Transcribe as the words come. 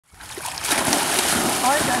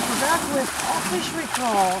with Fish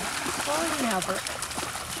Recall. Sorry, Maverick.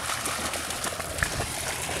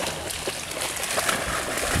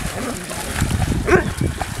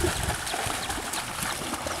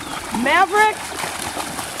 Maverick!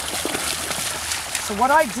 So what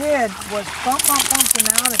I did was bump him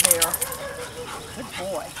out of there. Good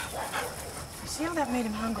boy. You see how that made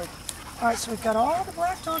him hungry? All right, so we've got all the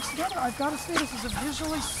black dogs together. I've got to say this is a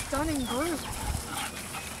visually stunning group.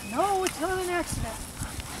 No, it's not an accident.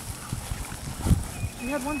 We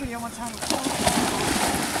had one video one time. I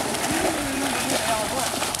don't even remember who the hell it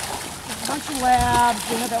was. There's a bunch of labs.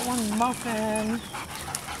 We had that one muffin.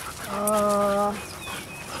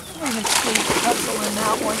 I don't even see the pretzel in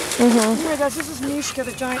that one. Anyway, guys, this is Mishka,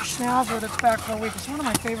 the giant schnauzer that's back for a week. It's one of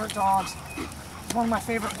my favorite dogs. It's one of my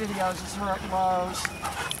favorite videos is her at Lowe's.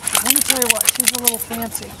 But let me tell you what, she's a little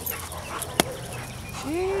fancy.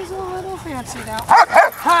 She's a little fancy now.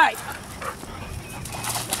 Hi!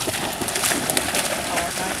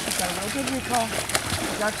 She's got a real good recall.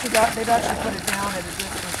 They've actually put it down at a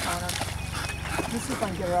distance on her. Let me see if I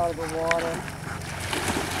can get her out of the water.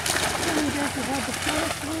 You guys have had the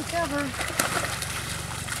funnest week ever.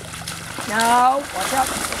 No, watch out.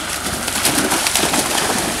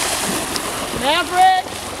 Maverick!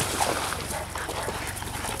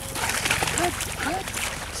 Good.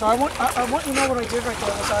 So I want you to know what I did right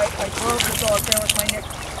there was I drove the dog there with my neck. I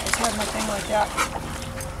just had my thing like that.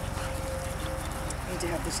 I need to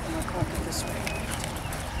have this in my car this way.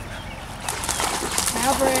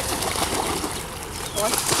 Maverick! Well,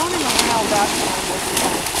 I'm turning around that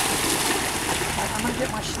time. I'm going to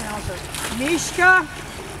get my schnauzer. Mishka!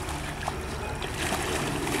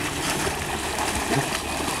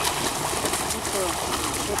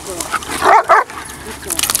 Good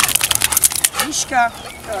girl. Mishka.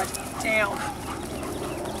 Good. Down.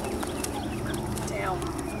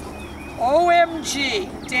 OMG.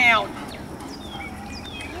 Down.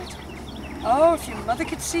 Good. Oh, if your mother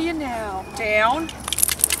could see you now. Down.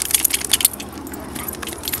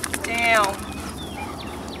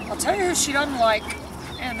 I'll tell you who she doesn't like,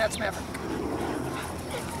 and that's Maverick.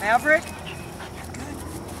 Maverick? Good.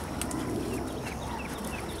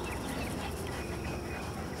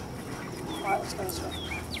 All right, let's go this way.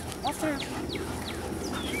 Off through.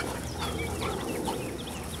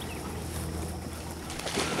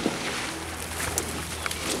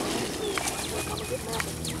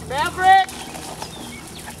 Maverick!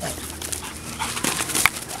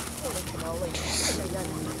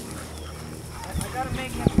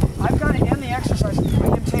 I've got to end the exercise by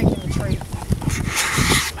him taking the treat.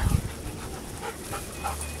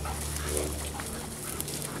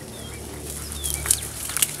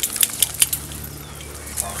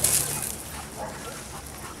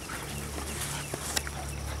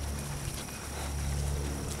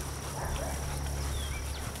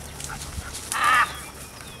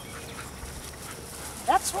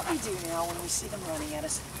 That's what we do now when we see them running at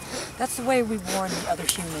us. That's the way we warn the other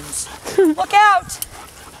humans. Look out!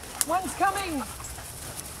 One's coming!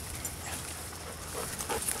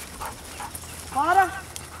 Bada!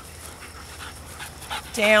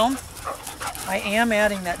 Down. I am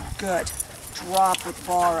adding that good drop with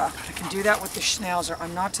Bara. I can do that with the Schnauzer.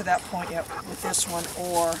 I'm not to that point yet with this one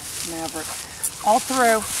or Maverick. All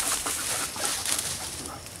through.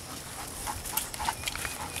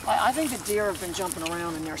 I think the deer have been jumping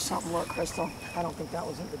around in there something. Look, Crystal. I don't think that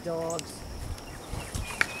was in the dogs.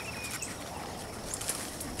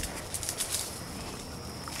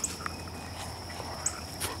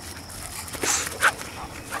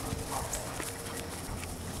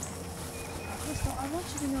 Crystal, I want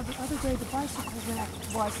you to know the other day the bicycle rack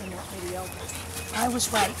was in that video. I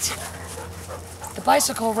was right. The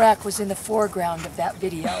bicycle rack was in the foreground of that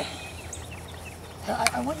video.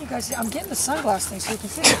 I want you guys to, I'm getting the sunglass thing so you can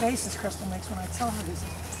see the faces Crystal makes when I tell her this.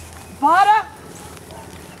 Bada!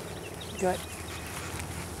 Good.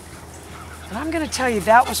 And I'm going to tell you,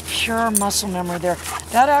 that was pure muscle memory there.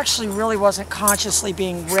 That actually really wasn't consciously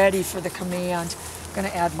being ready for the command. I'm going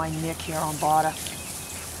to add my nick here on Bada.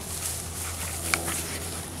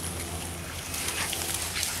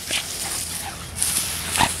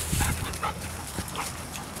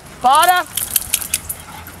 Bada!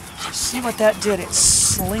 See what that did? It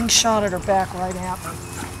slingshotted her back right at me.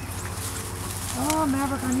 Oh,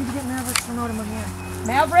 Maverick, I need to get Maverick's remote in my hand.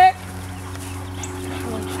 Maverick!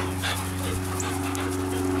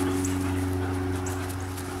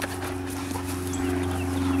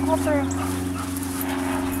 All through.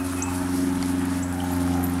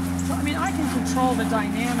 So, I mean, I can control the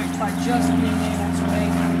dynamic by just being able to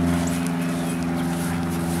make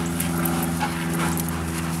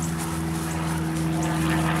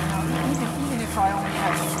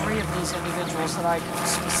those individuals that I can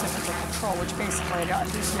specifically control, which basically, at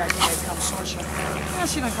least the idea comes social. Yeah,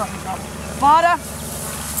 she didn't come trouble. Vada!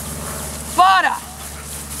 Vada!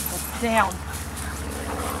 Down.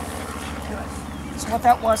 Good. So what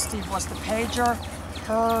that was, Steve, was the pager,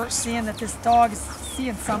 her seeing that this dog is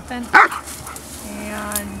seeing something,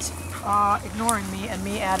 and ignoring me, and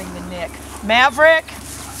me adding the nick. Maverick!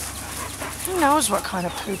 Who knows what kind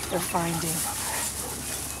of poop they're finding?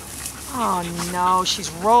 Oh no, she's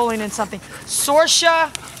rolling in something.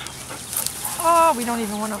 Sorsha! Oh, we don't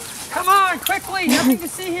even want to. Come on, quickly! Nothing to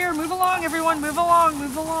see here. Move along, everyone. Move along,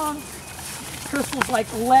 move along. Crystal's like,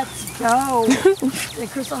 let's go. And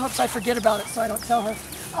Crystal hopes I forget about it so I don't tell her.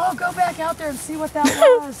 Oh, go back out there and see what that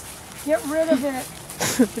was. Get rid of it.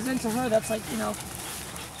 Because then to her, that's like, you know,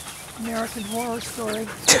 American Horror Story.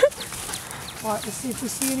 All right, let's see if we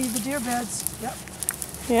see any of the deer beds. Yep.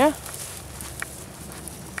 Yeah.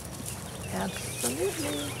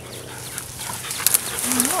 Absolutely.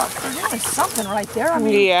 Look, they're doing something right there. I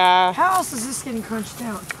mean, Yeah. how else is this getting crunched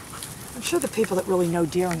down? I'm sure the people that really know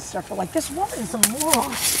deer and stuff are like, this woman is a moron.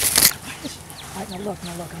 All right, now look.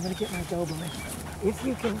 I'm going to get my Doberman. If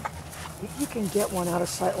you can get one out of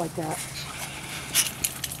sight like that.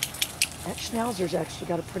 That Schnauzer's actually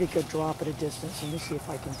got a pretty good drop at a distance. Let me see if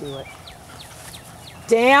I can do it.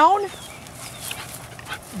 Down.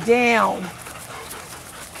 Down.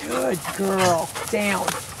 Good girl. Down.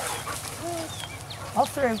 All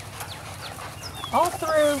through. All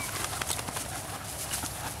through.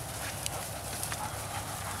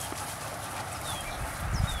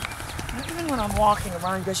 Even when I'm walking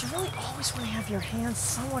around, you really always want to have your hands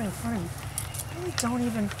somewhat in front of you. You really don't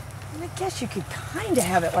even, I guess you could kind of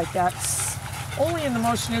have it like that. Only in the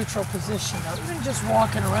most neutral position, though. Even just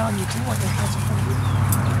walking around, you do want your hands in front of you.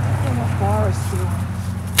 I don't know what Bar is doing.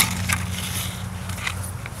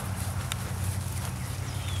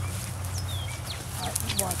 All right,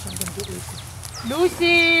 watch. I'm going to get Lucy.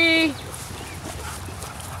 Lucy!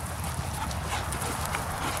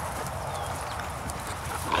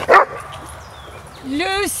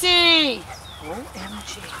 Lucy!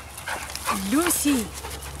 OMG. Lucy!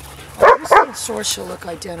 Oh, Lucy and Sorsha look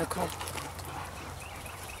identical.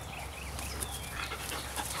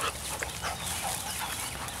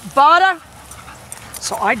 Bada!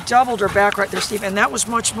 So I doubled her back right there, Steve, and that was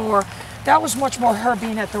much more her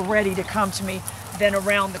being at the ready to come to me than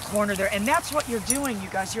around the corner there. And that's what you're doing, you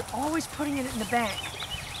guys. You're always putting it in the bank.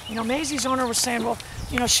 You know, Maisie's owner was saying, well,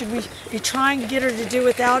 you know, should we be trying to get her to do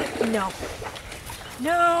without it? No.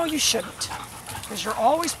 No, you shouldn't. Because you're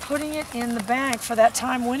always putting it in the bank for that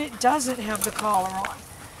time when it doesn't have the collar on.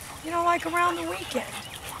 You know, like around the weekend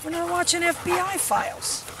when they're watching FBI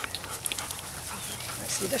files. I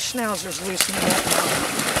see the Schnauzer's loosening up now.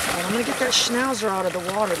 Right, I'm going to get that Schnauzer out of the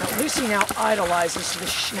water. Now, Lucy now idolizes the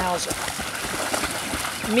Schnauzer.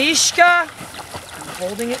 Mishka! I'm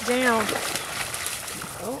holding it down.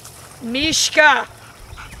 Oh, Mishka!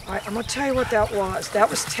 All right, I'm going to tell you what that was. That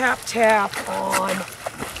was tap on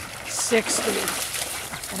 60.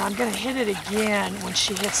 And I'm going to hit it again when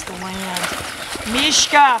she hits the land.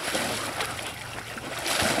 Mishka!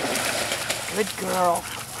 Good girl.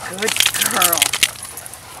 Good girl.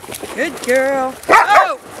 Good girl.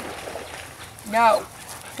 Oh! No.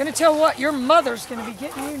 Gonna tell what, your mother's gonna be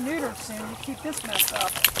getting you neutered soon. You keep this mess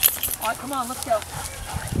up. All right, come on, let's go.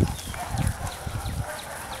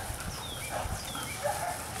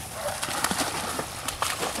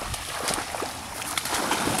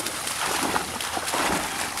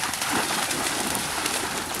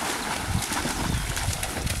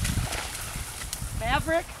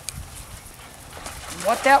 Maverick.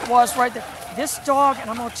 What that was right there. This dog, and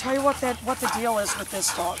I'm going to tell you what the deal is with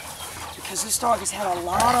this dog. Because this dog has had a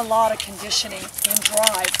lot of conditioning in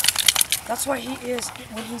drive. That's why he is,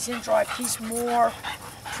 when he's in drive, he's more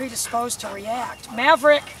predisposed to react.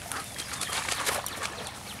 Maverick.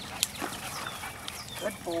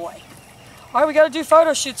 Good boy. All right, we got to do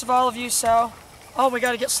photo shoots of all of you, so. Oh, we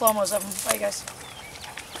got to get slow-mos of them. Bye, guys.